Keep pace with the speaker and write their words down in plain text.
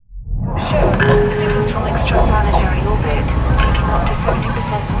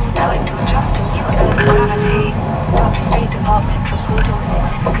more time to adjust to new Earth gravity. Dutch State Department reporting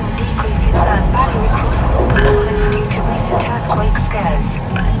significant decrease in land value across all continents due to recent earthquake scares.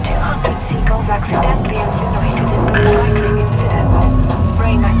 200 seagulls accidentally incinerated in recycling incident.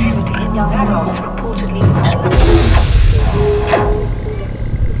 Brain activity in young adults reportedly much lower.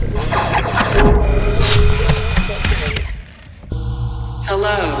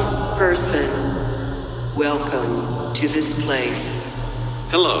 Hello, person. Welcome to this place.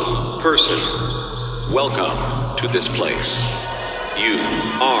 Hello, person. Welcome to this place. You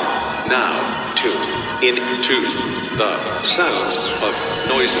are now tuned into the sounds of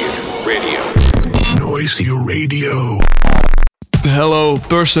Noisy Radio. Noisy Radio. Hello,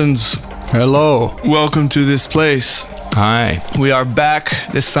 persons. Hello. Welcome to this place. Hi. We are back.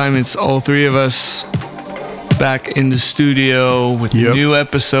 This time it's all three of us back in the studio with a new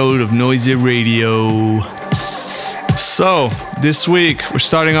episode of Noisy Radio. So, this week we're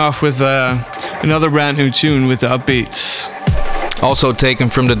starting off with another brand new tune with the upbeats. Also taken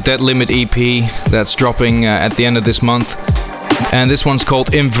from the Dead Limit EP that's dropping at the end of this month. And this one's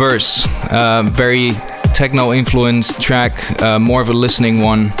called Inverse. Very techno-influenced track, more of a listening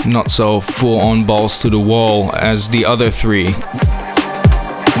one, not so full-on balls to the wall as the other three.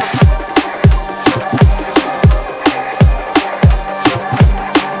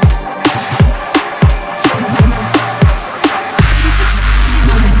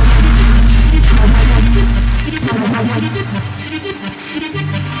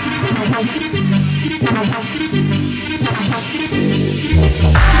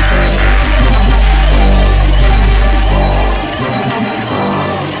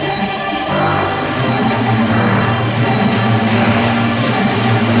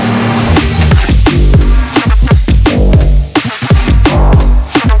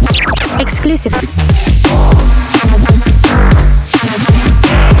 Exclusive.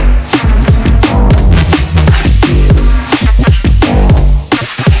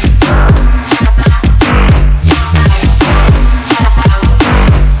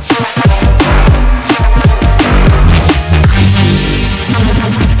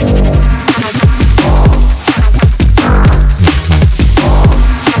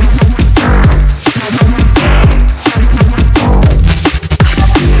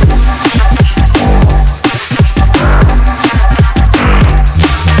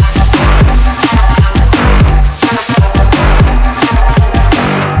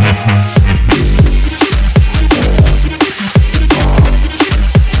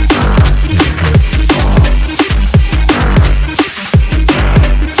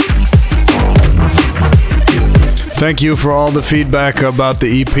 Thank you for all the feedback about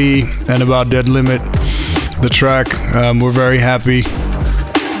the EP and about Dead Limit, the track. We're very happy.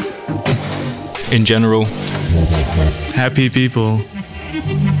 In general. Happy people.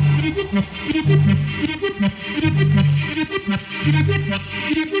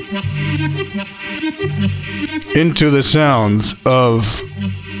 Into the sounds of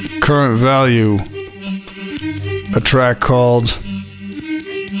Current Value, a track called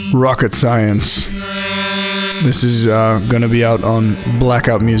Rocket Science. This is going to be out on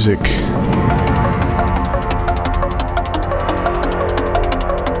Blackout Music.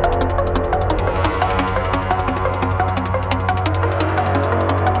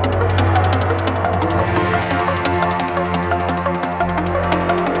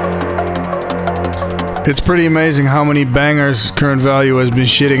 It's pretty amazing how many bangers Current Value has been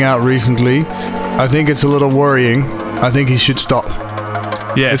shitting out recently. I think it's a little worrying. I think he should stop.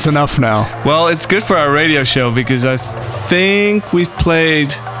 Yes. It's enough now. Well, it's good for our radio show because I think we've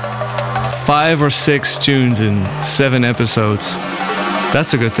played 5 or 6 tunes in 7 episodes.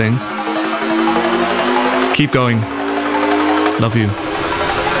 That's a good thing. Keep going. Love you.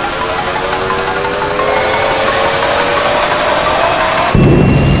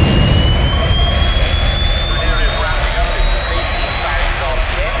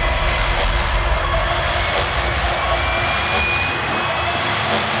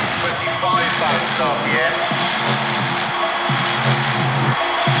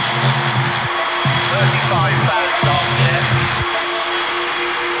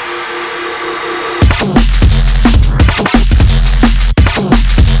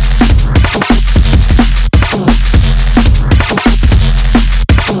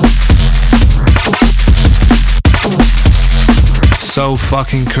 So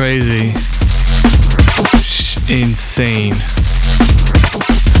fucking crazy. Insane.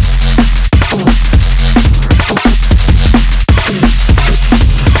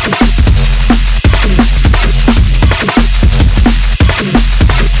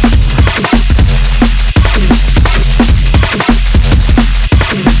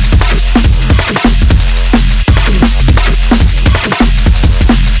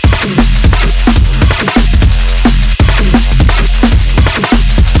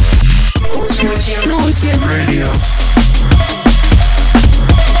 Radio.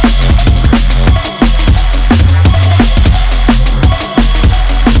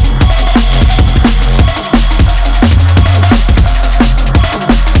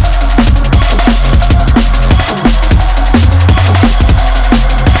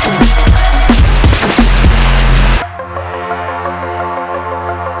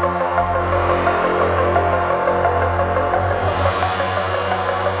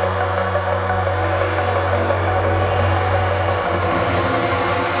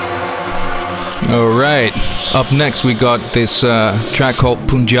 Alright, up next we got this track called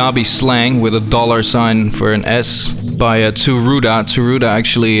Punjabi Slang with a $ for an S by Tsuruda. Tsuruda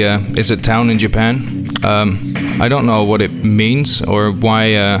actually is a town in Japan. I don't know what it means or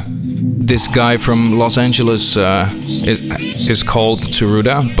why this guy from Los Angeles is called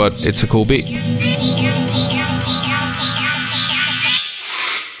Tsuruda, but it's a cool beat.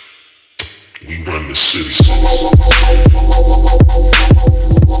 We run the city.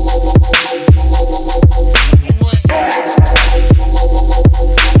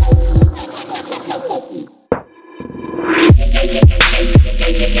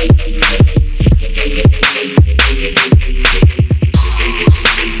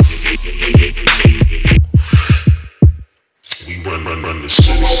 Run the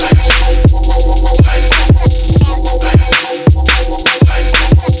city.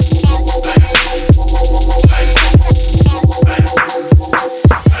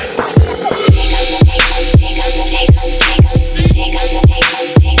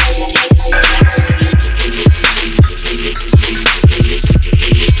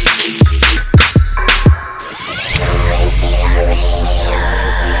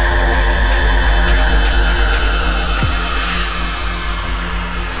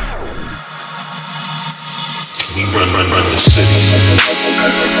 Run the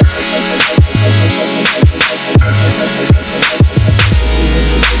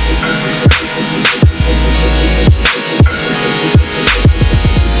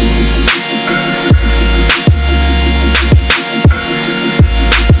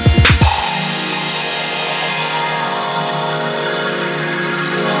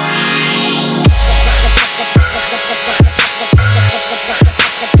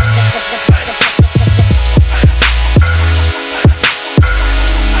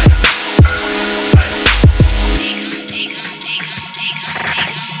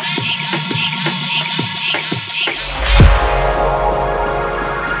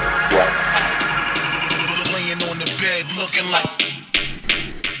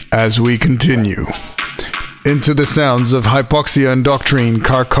As we continue into the sounds of Hypoxia and Doctrine,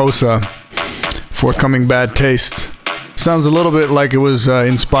 Carcosa, forthcoming Bad Taste. Sounds a little bit like it was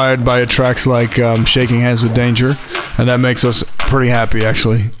inspired by tracks like Shaking Hands with Danger, and that makes us pretty happy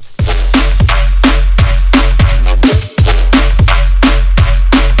actually.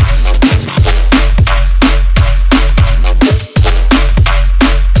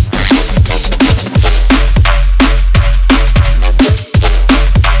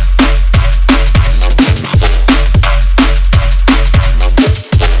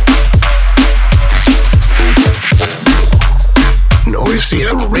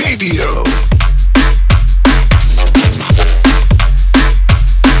 Noisia Radio.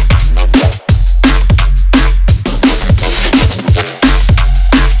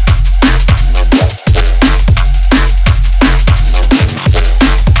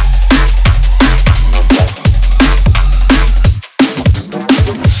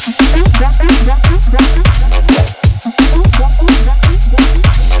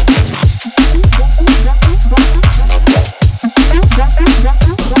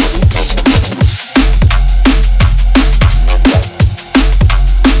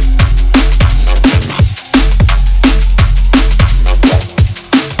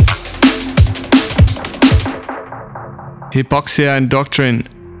 Hypoxia and Doctrine,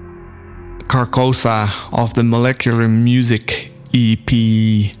 Carcosa of the Molecular Music EP.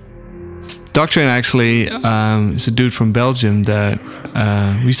 Doctrine actually is a dude from Belgium that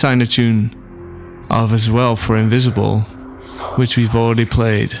we signed a tune of as well for Invisible, which we've already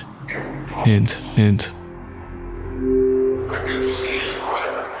played. Hint, hint.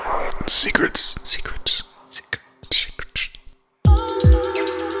 Secrets. Secrets. Secrets. Secrets.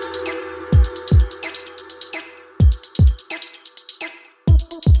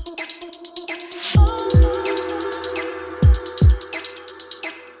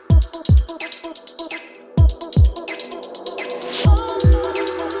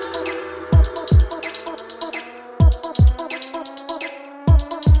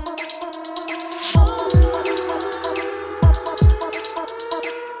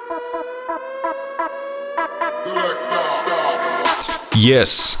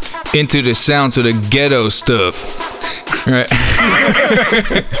 Yes, into the sounds of the ghetto stuff. Right.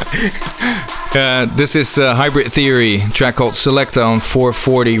 This is Hybrid Theory, track called Selecta on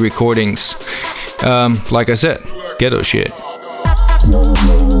 440 Recordings. Like I said, ghetto shit.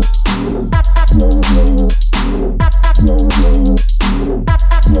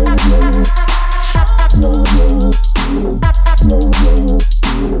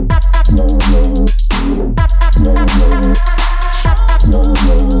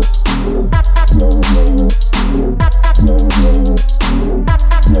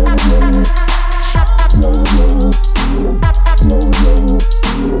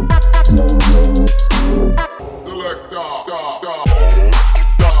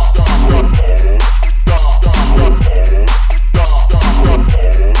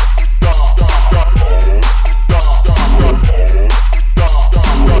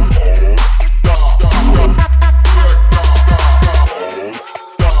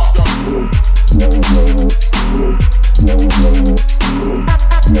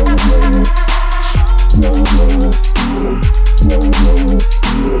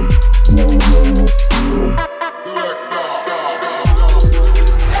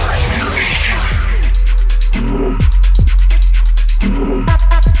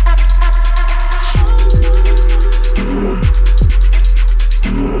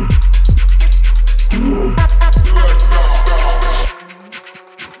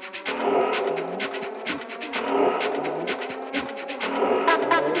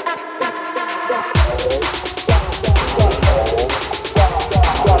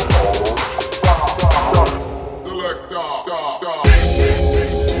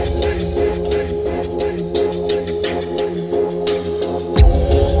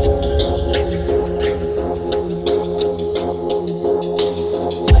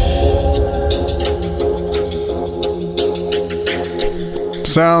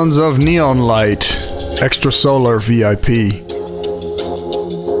 Sounds of Neon Light, Extrasolar VIP.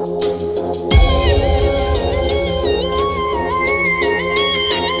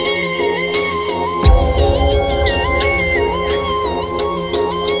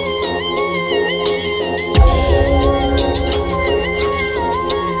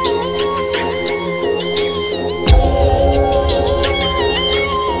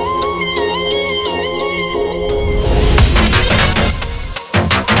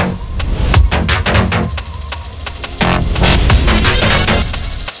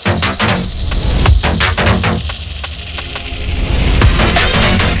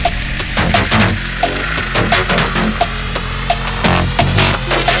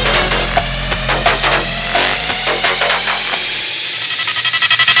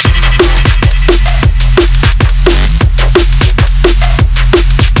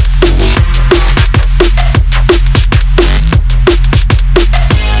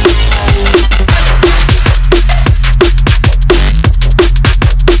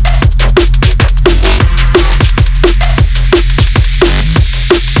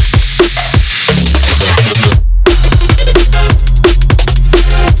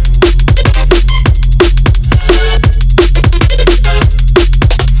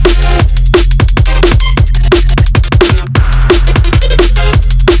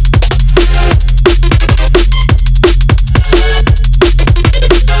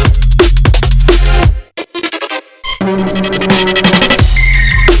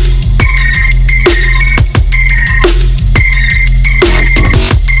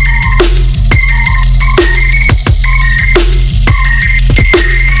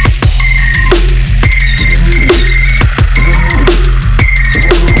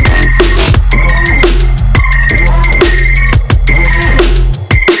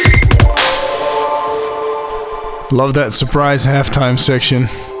 Love that surprise halftime section.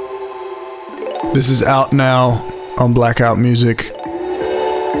 This is out now on Blackout Music.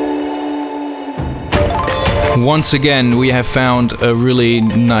 Once again, we have found a really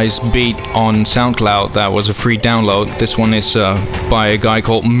nice beat on SoundCloud that was a free download. This one is by a guy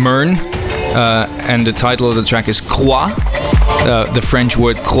called Mern, and the title of the track is Croix, the French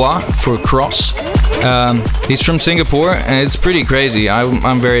word croix for cross. He's from Singapore, and it's pretty crazy.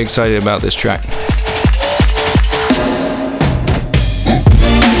 I'm very excited about this track.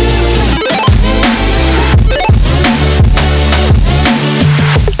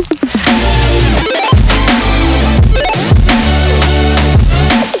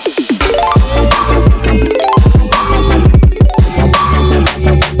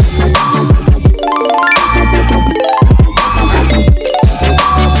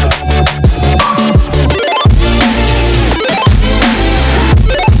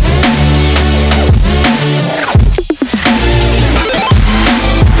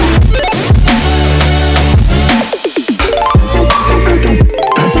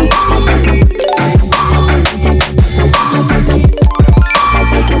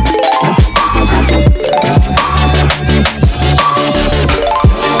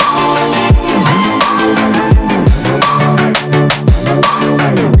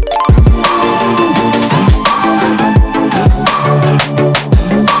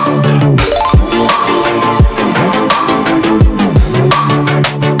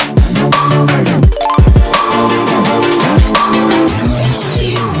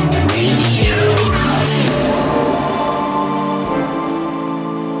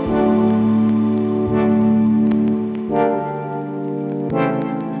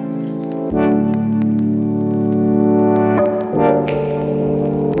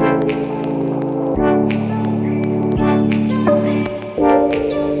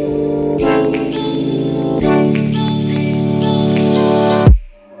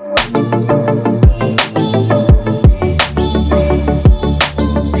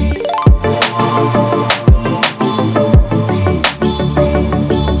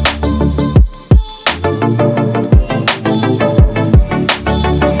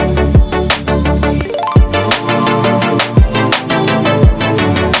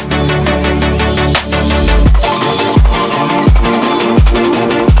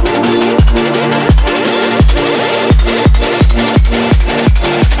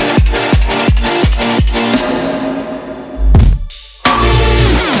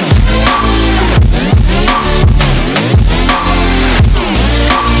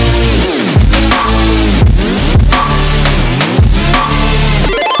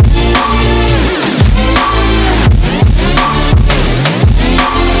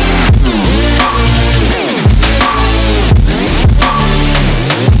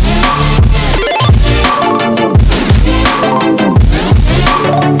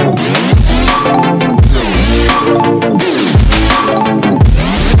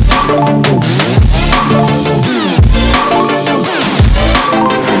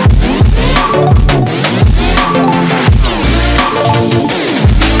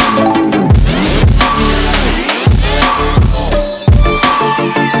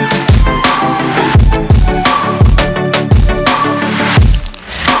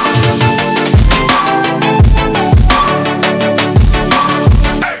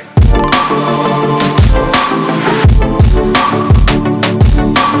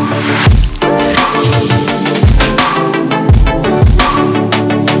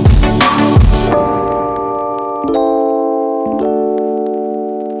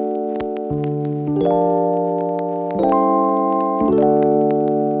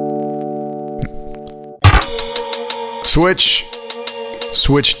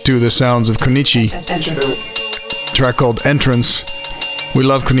 switch to the sounds of Konichi. Track called Entrance. We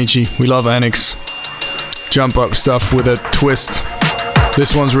love Konichi. We love Annex. Jump up stuff with a twist.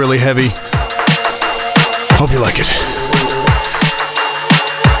 This one's really heavy. Hope you like it.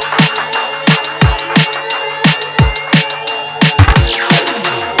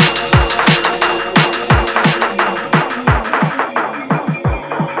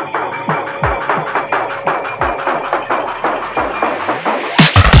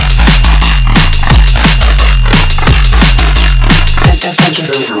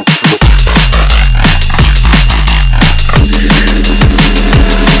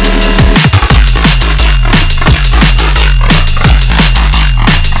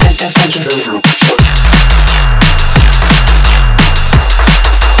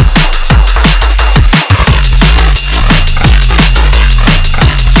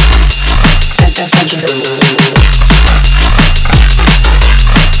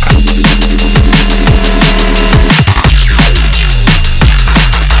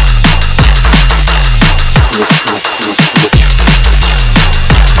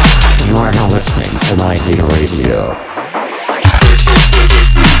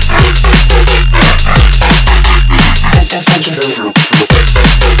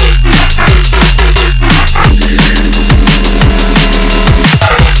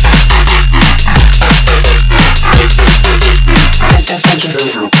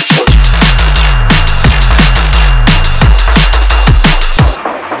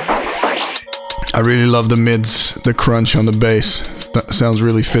 I really love the mids, the crunch on the bass. That sounds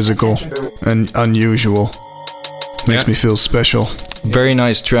really physical and unusual. Makes me feel special. Very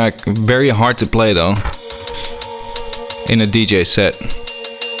nice track. Very hard to play though in a DJ set,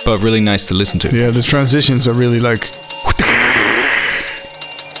 but really nice to listen to. Yeah, the transitions are really like...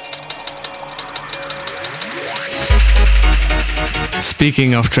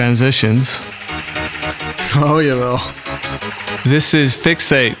 Speaking of transitions... Oh, yeah, well. This is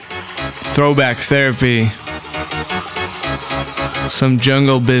Fixate. Throwback Therapy. Some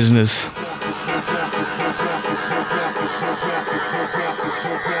jungle business.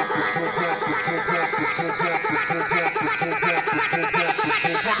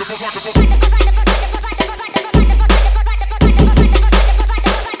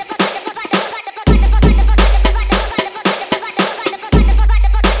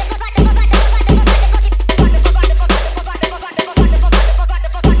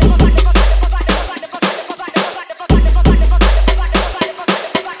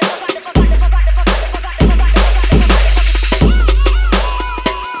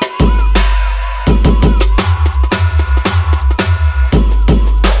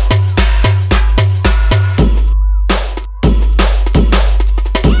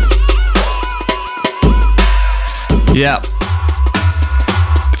 Yeah.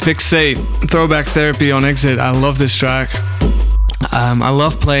 Fixate, Throwback Therapy on Exit. I love this track. I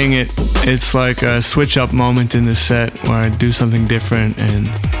love playing it. It's like a switch up moment in the set where I do something different and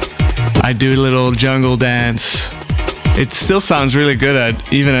I do a little jungle dance. It still sounds really good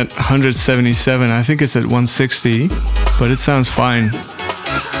even at 177. I think it's at 160, but it sounds fine.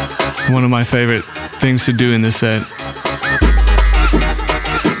 It's one of my favorite things to do in the set.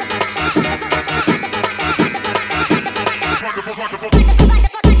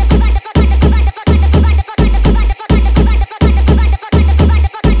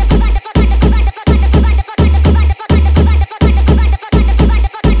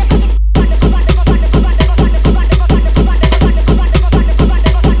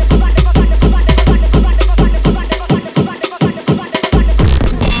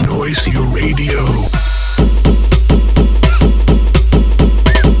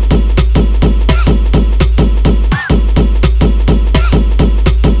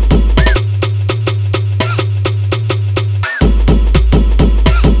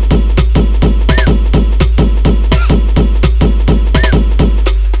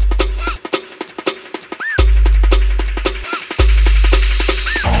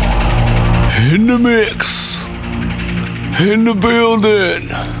 In the mix, in the building.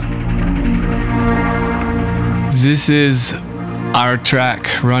 This is our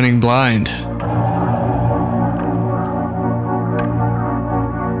track, Running Blind.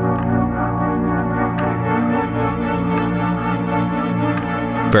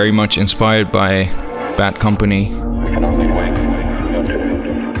 Very much inspired by Bad Company.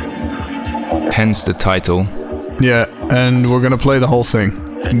 Hence the title. Yeah, and we're gonna play the whole thing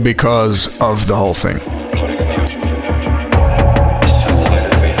because of the whole thing.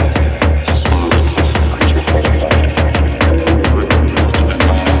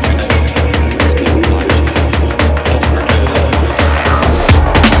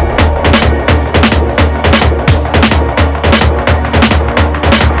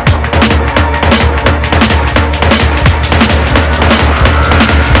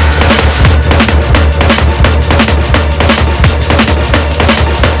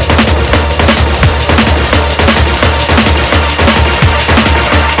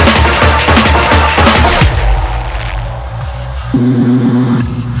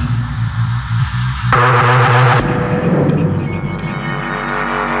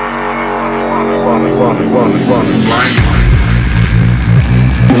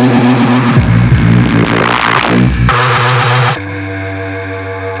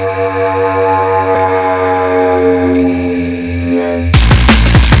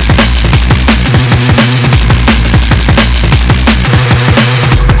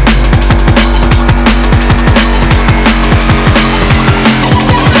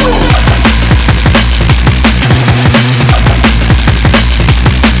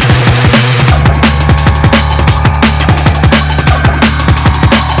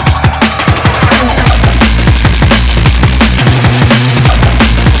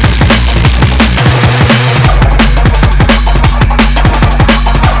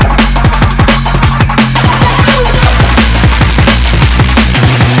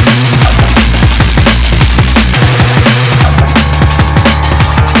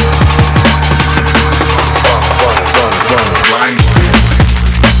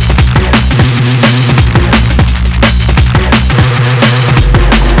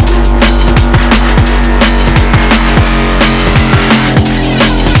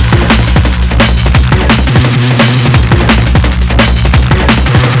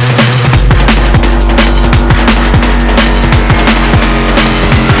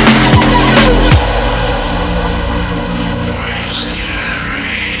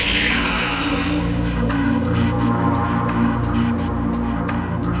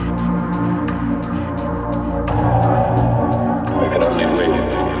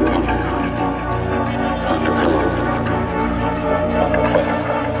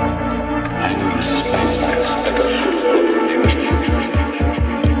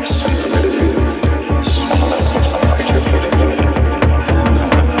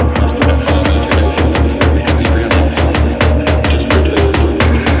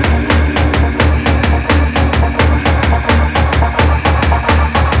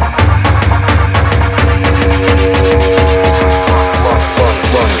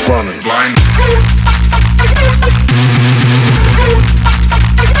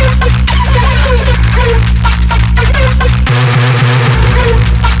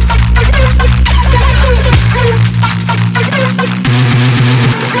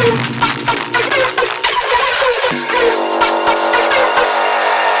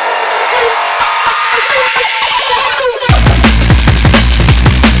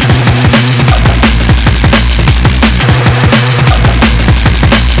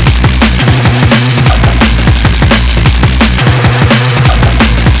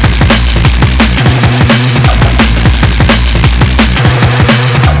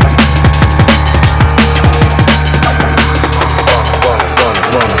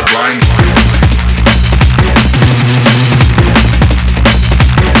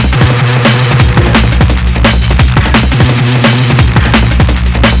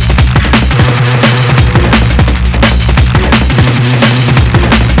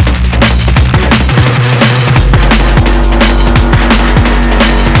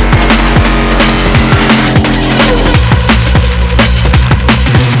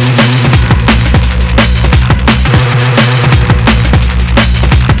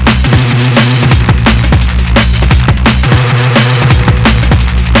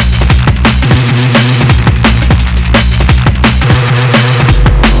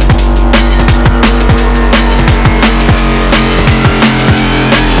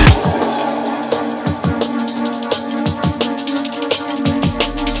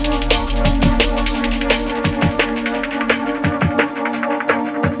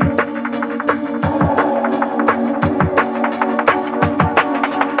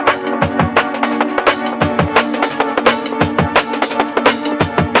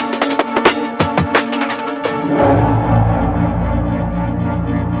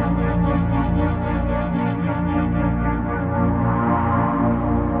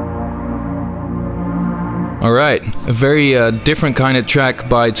 Alright, a very different kind of track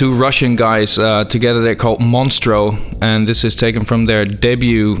by two Russian guys together. They're called Monstro, and this is taken from their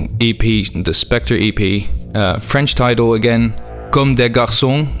debut EP, the Spectre EP. French title again, Comme des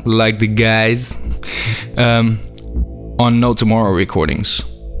Garçons, like the guys, on No Tomorrow Recordings.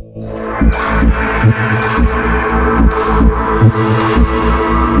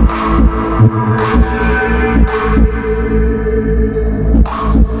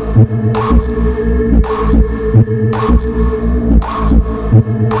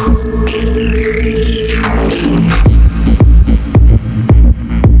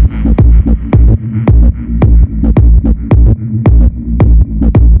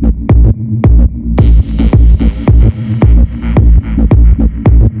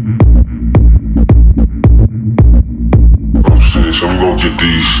 I'm gonna get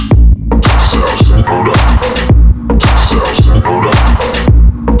these.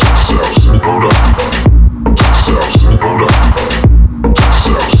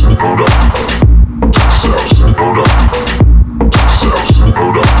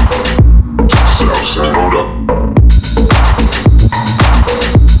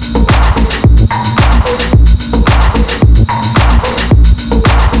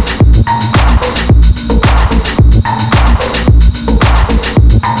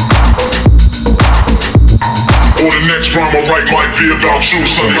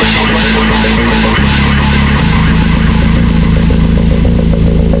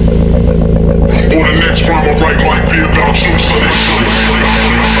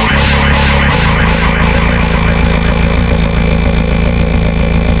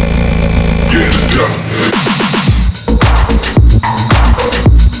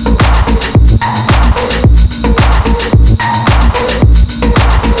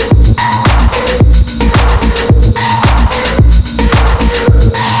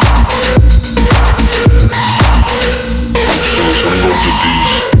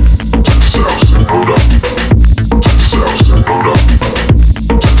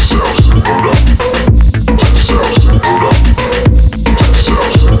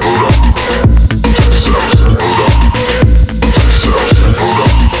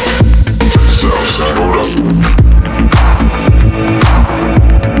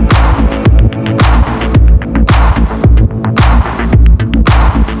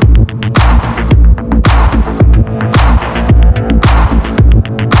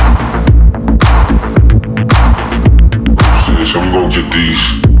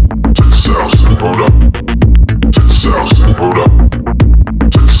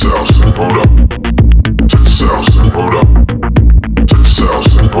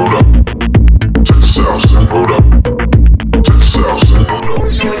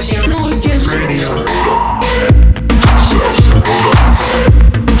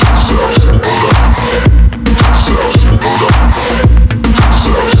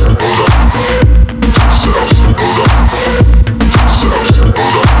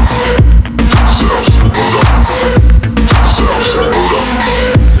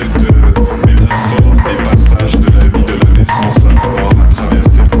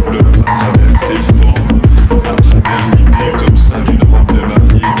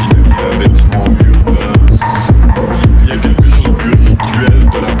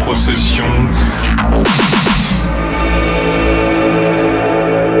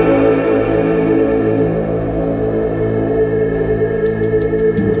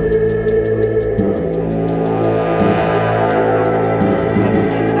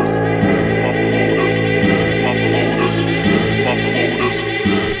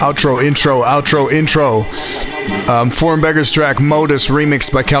 Outro, intro. Foreign Beggars track, Modus,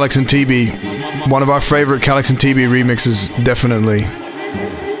 remixed by Calix and TB. One of our favorite Calix and TB remixes, definitely.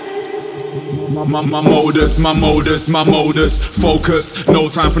 My modus, focused, no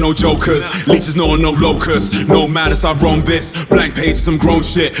time for no jokers. Leeches, no locusts, no madness, I roam this. Blank pages, some grown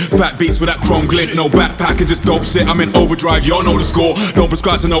shit. Fat beats with that chrome glint, no backpack and just dope shit. I'm in overdrive, y'all know the score. Don't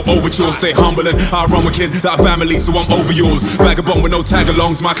prescribe to no overtures, stay humble and I run with kin, that family, so I'm over yours. Vagabond with no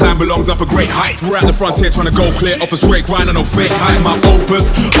tag-alongs, my clan belongs up a great heights. We're at the frontier trying to go clear, off a straight grind and no fake height. My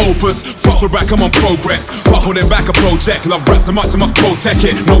opus, fuck with back, I'm on progress. Fuck holding back a project, love rap so much I must protect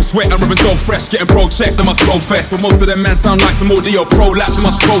it. No sweat, I'm ripping so fresh. Getting pro checks, I must profess. But most of them men sound like some audio prolapse, I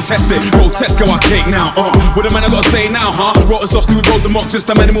must protest it. Grotesque, go our cake now, what the man I gotta say now, huh? Wrote us off, Stewie Rose and Mock, just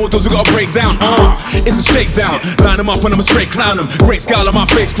how many more those we gotta break down, it's a shakedown. Line them up and I'm a straight clown them. Great scowl on my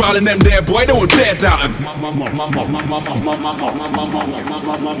face, growling them there, boy, they won't dare doubt him.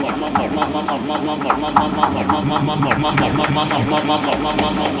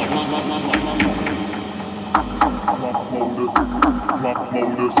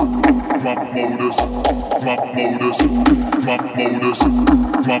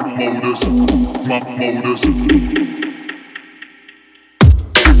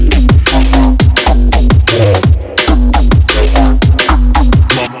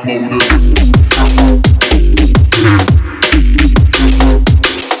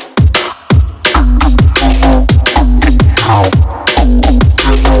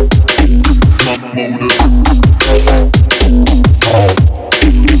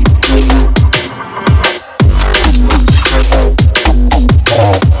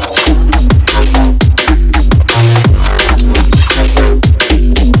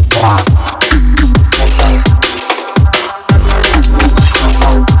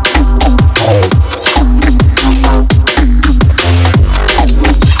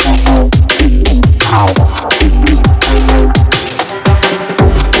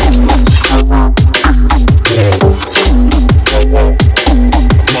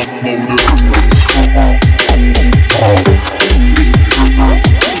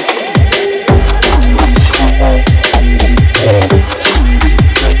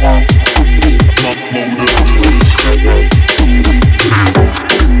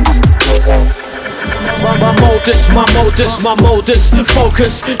 my modus,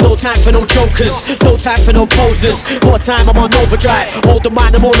 focus. No time for no jokers, no time for no posers. More time, I'm on overdrive. Hold the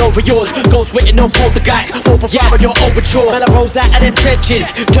mind, I'm all over yours. Ghost written on poltergeist, open fire on your overture. Man, I rose out of them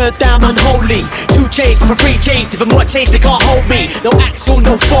trenches, turned down unholy. 2 chains for 3 chains, even more chains, they can't hold me. No Axel,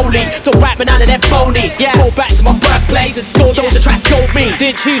 no Foley, don't rap me none of them phonies. Yeah, go back to my birthplace and score those that try to scold me.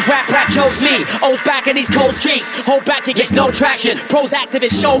 Didn't choose rap chose me. O's back in these cold streets, hold back, it gets no traction. Pros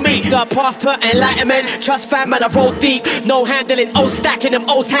activists show me the path to enlightenment. Trust fam, man, I roll deep. No handling, O's stacking them,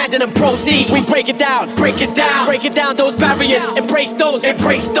 O's handing them proceeds. We break it down, breaking down those barriers. Embrace those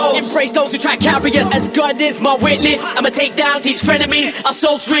who try to carry us. As God is my witness, I'ma take down these frenemies. Our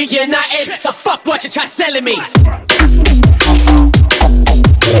souls reunited, so fuck what you try selling me.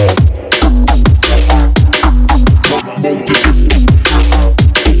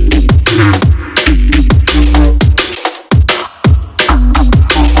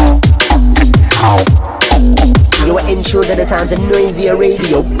 You are in tune to the sounds of Noisy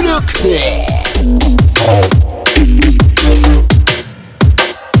Radio. Look there.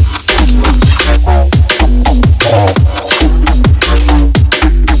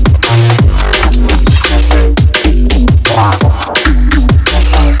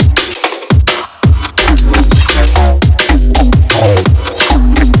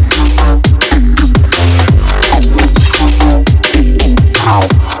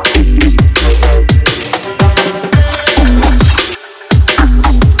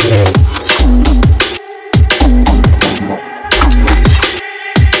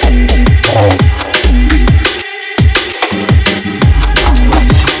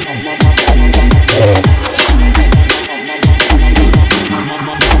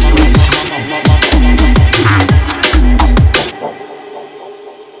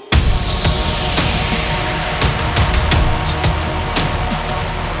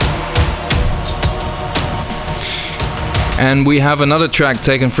 And we have another track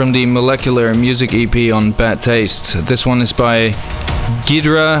taken from the Molecular Music EP on Bad Taste. This one is by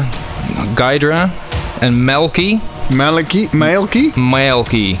Gydra and Malky.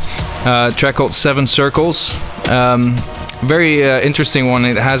 Track called 7 Circles. Very interesting one.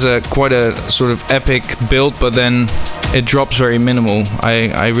 It has quite a sort of epic build, but then it drops very minimal.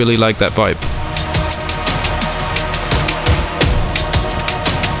 I really like that vibe.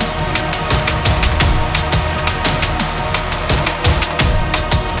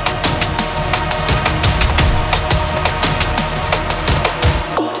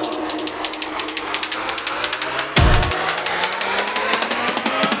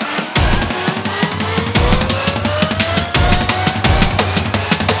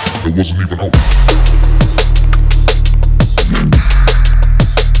 It wasn't even out.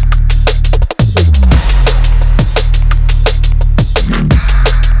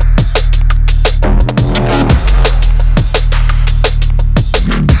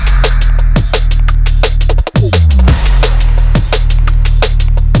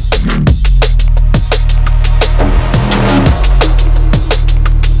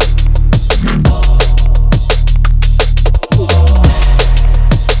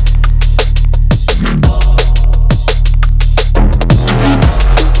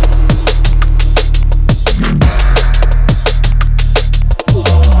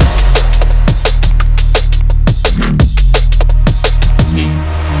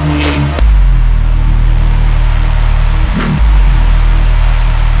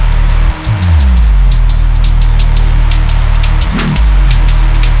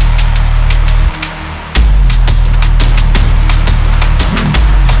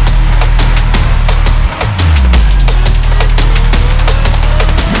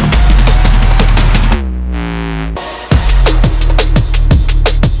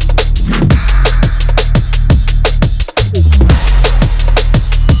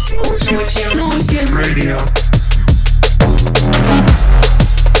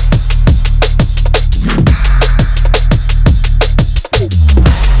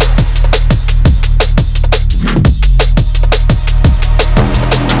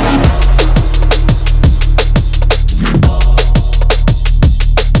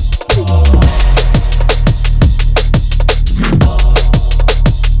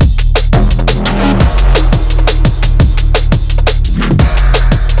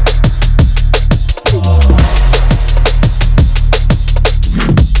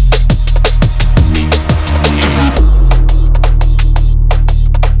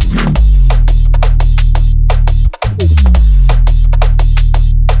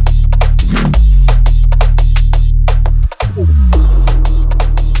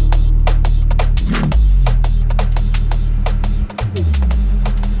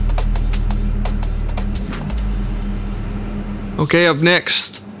 Okay, up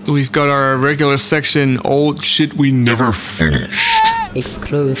next, we've got our regular section, Old Shit We Never Finished.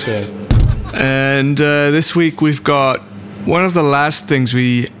 Exclusive. And this week we've got one of the last things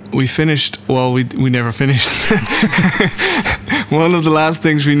we finished. Well, we never finished. One of the last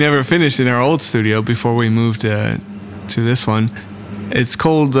things we never finished in our old studio before we moved to this one. It's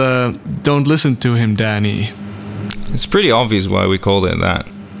called Don't Listen to Him, Danny. It's pretty obvious why we called it that,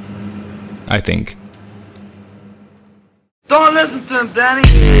 I think. Don't listen to him, Danny.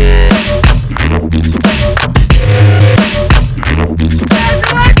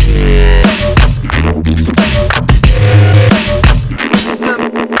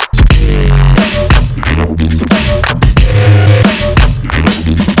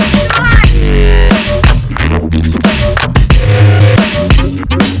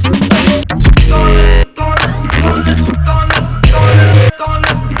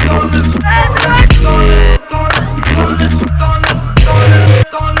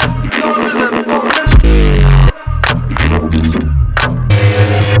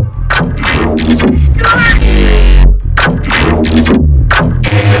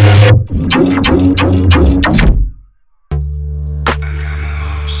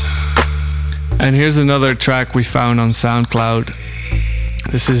 And here's another track we found on SoundCloud.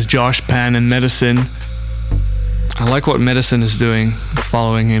 This is Josh Pan and Medicine. I like what Medicine is doing,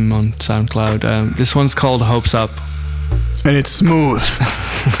 following him on SoundCloud. This one's called Hopes Up. And it's smooth.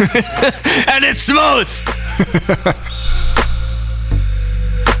 And it's smooth!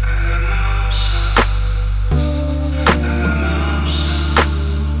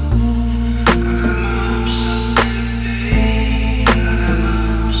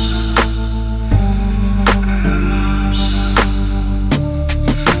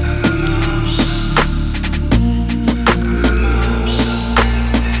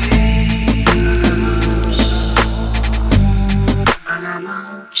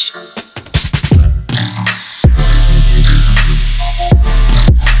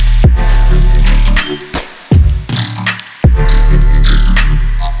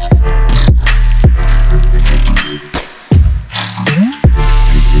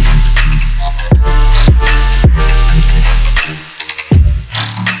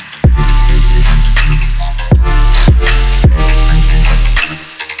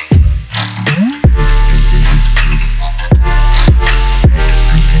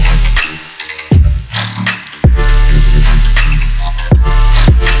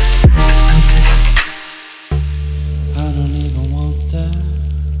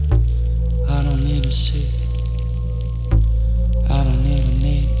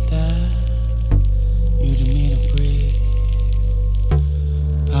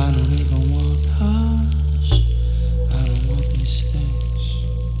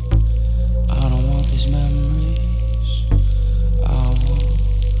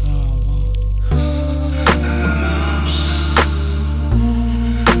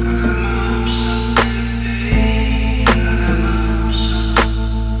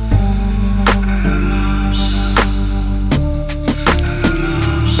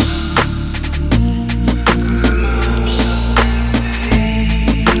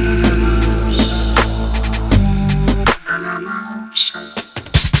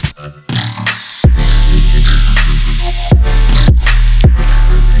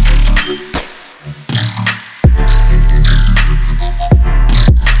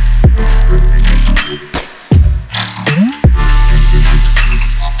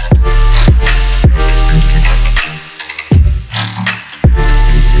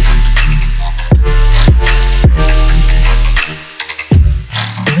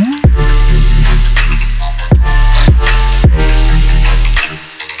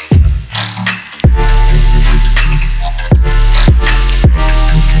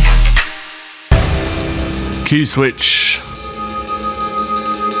 Key switch.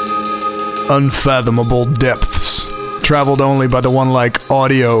 Unfathomable depths, traveled only by the one like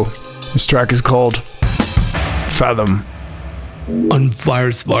audio. This track is called Fathom.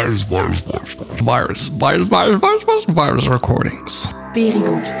 Virus recordings. Very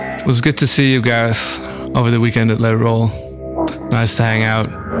good. It was good to see you, Gareth, over the weekend at Let It Roll. Nice to hang out.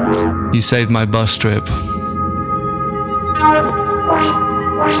 You saved my bus trip.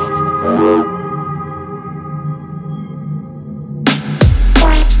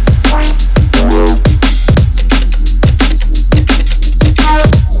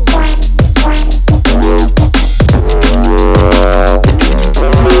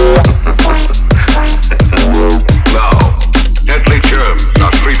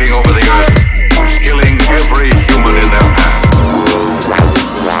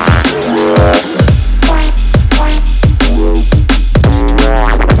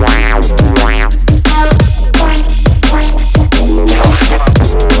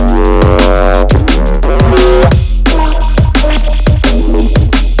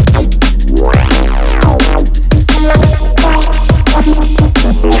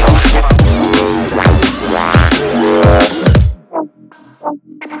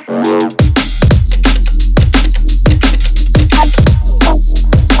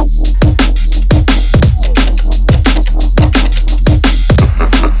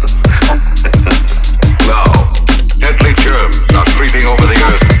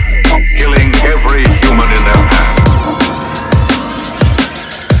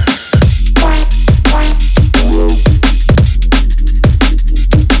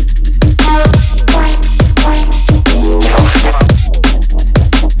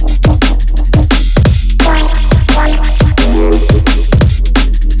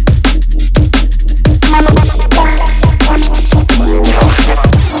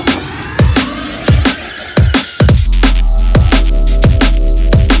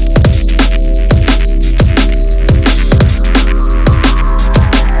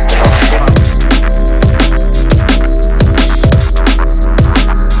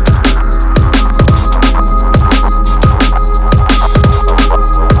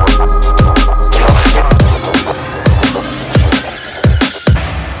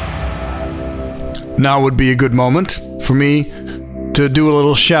 now would be a good moment for me to do a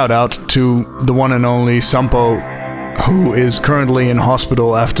little shout out to the one and only Sampo, who is currently in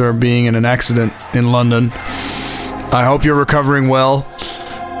hospital after being in an accident in London. I hope you're recovering well.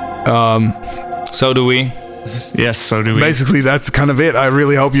 So do we. Yes, so do we. Basically, that's kind of it. I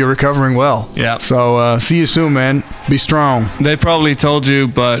really hope you're recovering well. Yeah. So, see you soon, man. Be strong. They probably told you,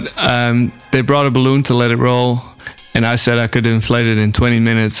 but they brought a balloon to let it roll, and I said I could inflate it in 20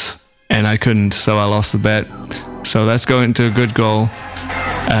 minutes, and I couldn't, so I lost the bet. So that's going to a good goal.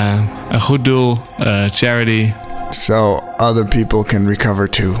 A goed doel, charity. So other people can recover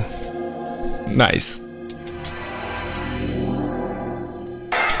too. Nice.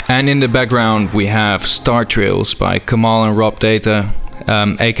 And in the background we have Star Trails by Kamal and Rob Data,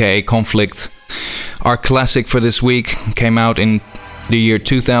 aka Conflict. Our classic for this week came out in the year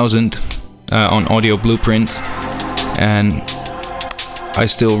 2000 on Audio Blueprint, and I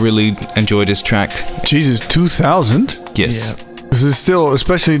still really enjoy this track. Jesus, 2000? Yes. Yeah. This is still,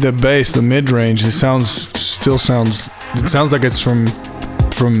 especially the bass, the mid-range, it sounds like it's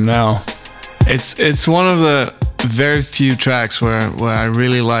from now. It's one of the very few tracks where I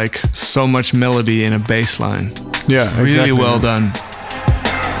really like so much melody in a bass line. Yeah, exactly. Really well done.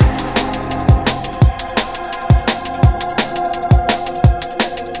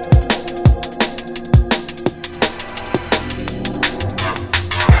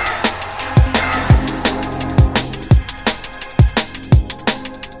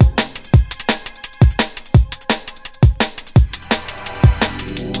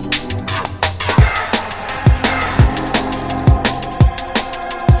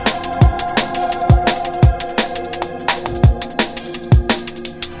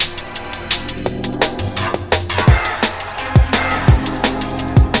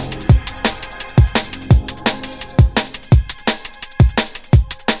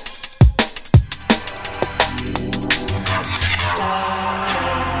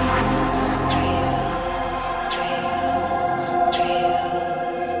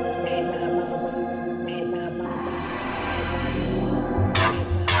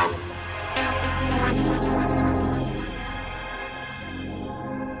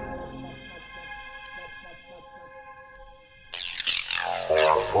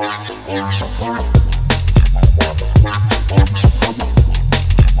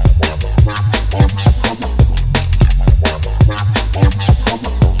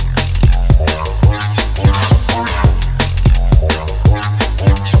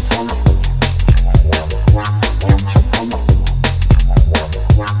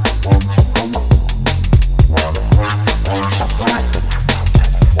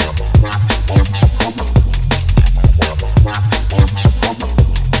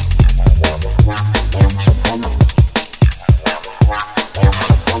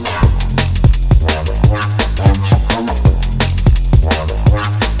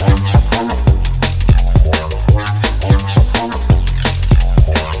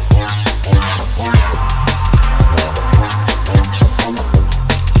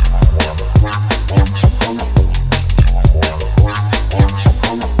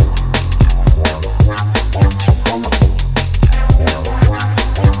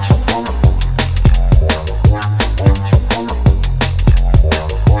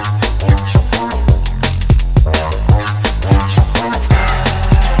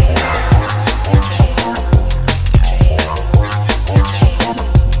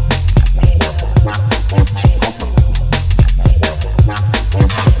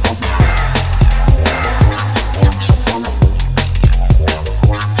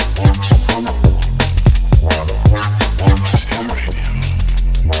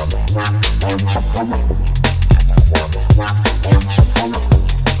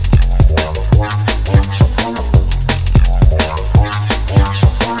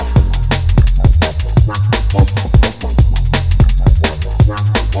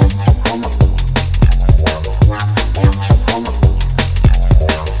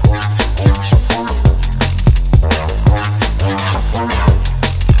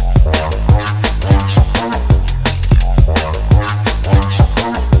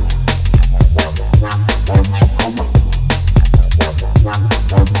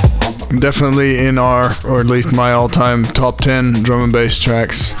 Definitely in our, or at least my all-time top 10 drum and bass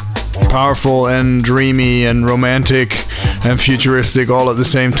tracks. Powerful and dreamy and romantic and futuristic all at the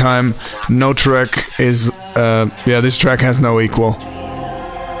same time. No track is, this track has no equal.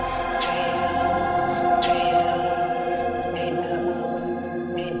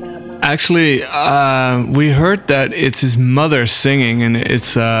 Actually, we heard that it's his mother singing, and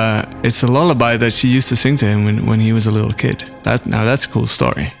it's a lullaby that she used to sing to him when he was a little kid. That's a cool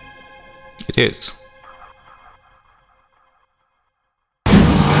story. It is.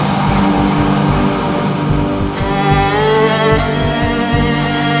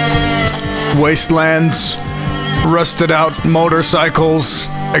 wastelands, rusted out motorcycles,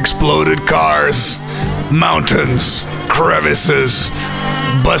 exploded cars, mountains, crevices,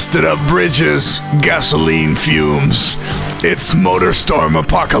 busted up bridges, gasoline fumes. It's Motorstorm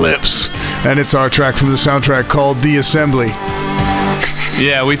Apocalypse, and it's our track from the soundtrack called The Assembly.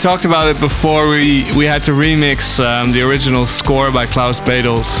 Yeah, we talked about it before. We had to remix the original score by Klaus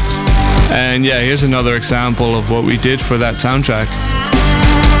Badelt. And yeah, here's another example of what we did for that soundtrack.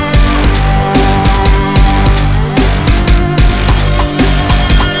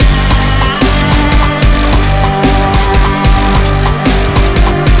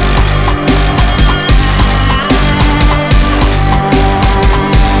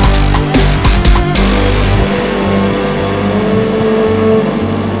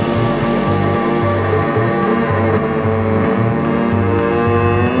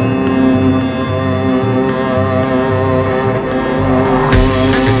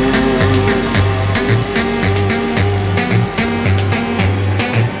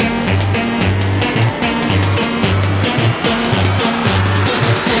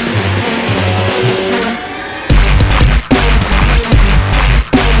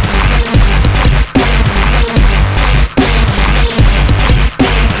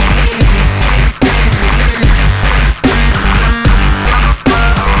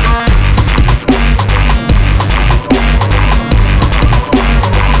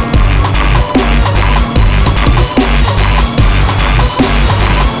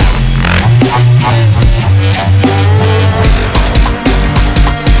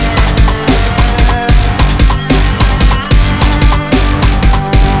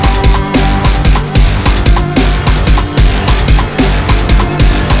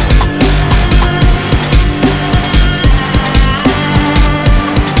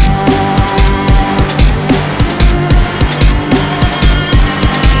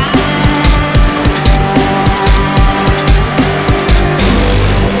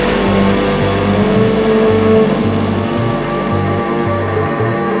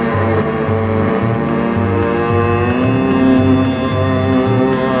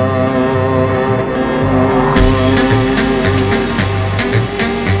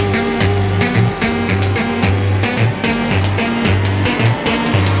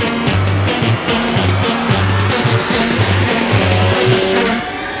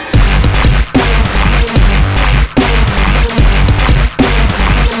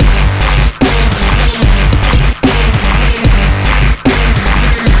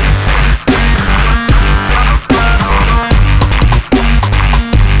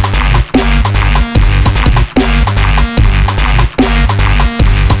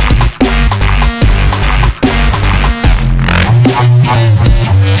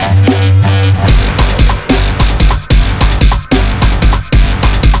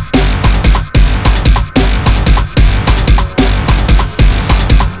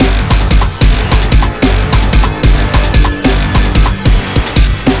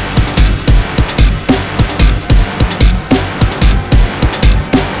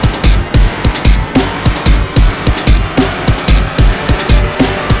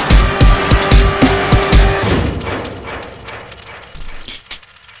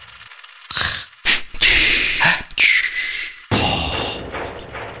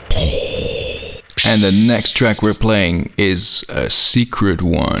 And the next track we're playing is a secret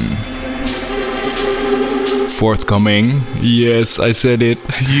one. Forthcoming. Yes, I said it.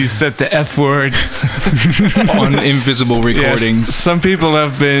 You said the F word. On Invisible Recordings. Yes, some people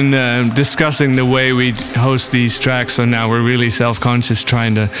have been discussing the way we host these tracks, so now we're really self-conscious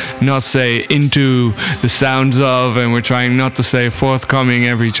trying to not say into the sounds of, and we're trying not to say forthcoming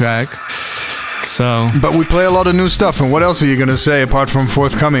every track. So, but we play a lot of new stuff, and what else are you going to say apart from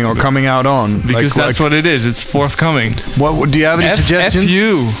forthcoming or coming out on? Because that's what it is. It's forthcoming. What do you have any suggestions?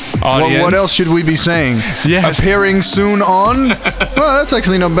 F-U, audience. What else should we be saying? Yes. Appearing soon on? Well, that's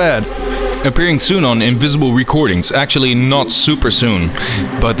actually not bad. Appearing soon on Invisible Recordings. Actually, not super soon,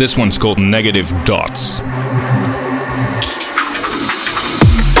 but this one's called Negative Dots.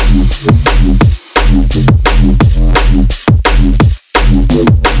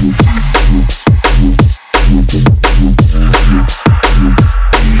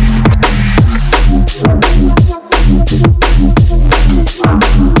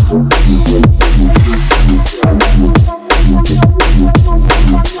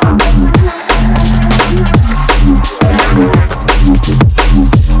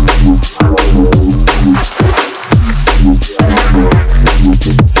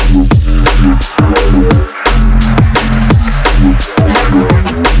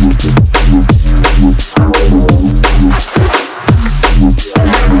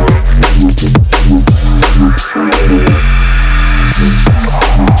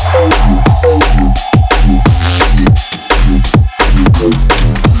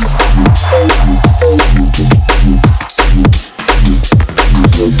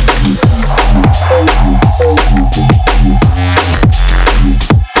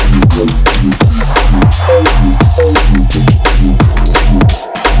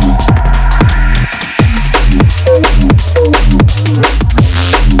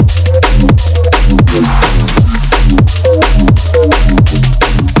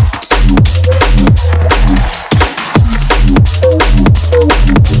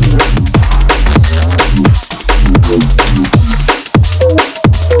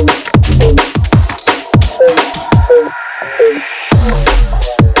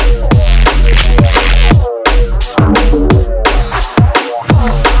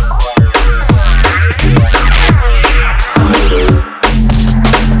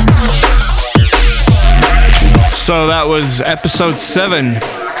 So that was episode 7.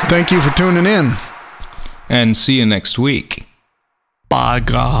 Thank you for tuning in. And see you next week. Bye,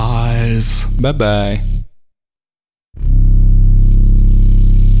 guys. Bye-bye.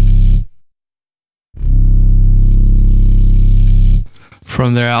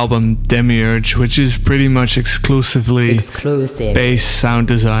 From their album Demiurge, which is pretty much exclusively bass sound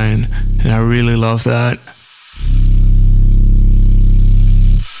design, and I really love that.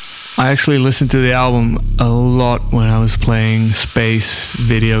 I actually listened to the album a lot when I was playing space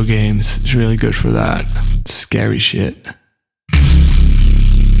video games. It's really good for that. Scary shit.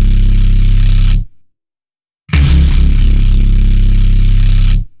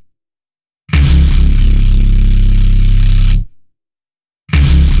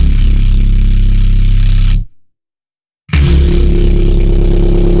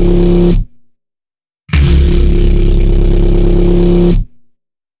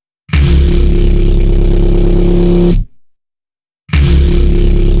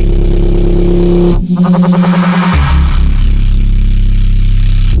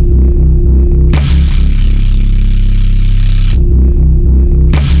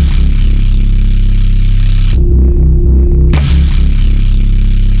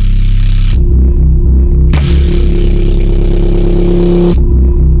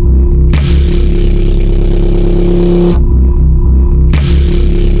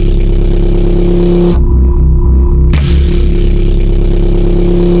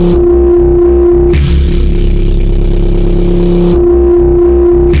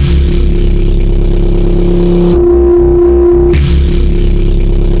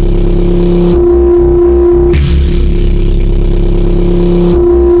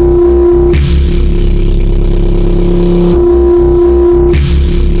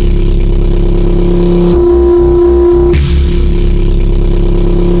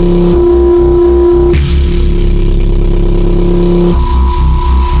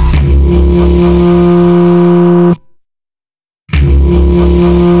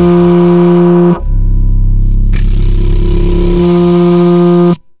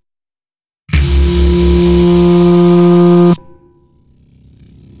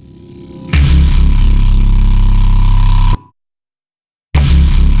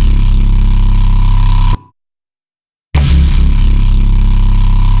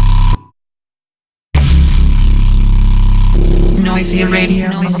 Noisia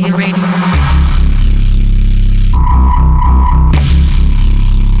Radio.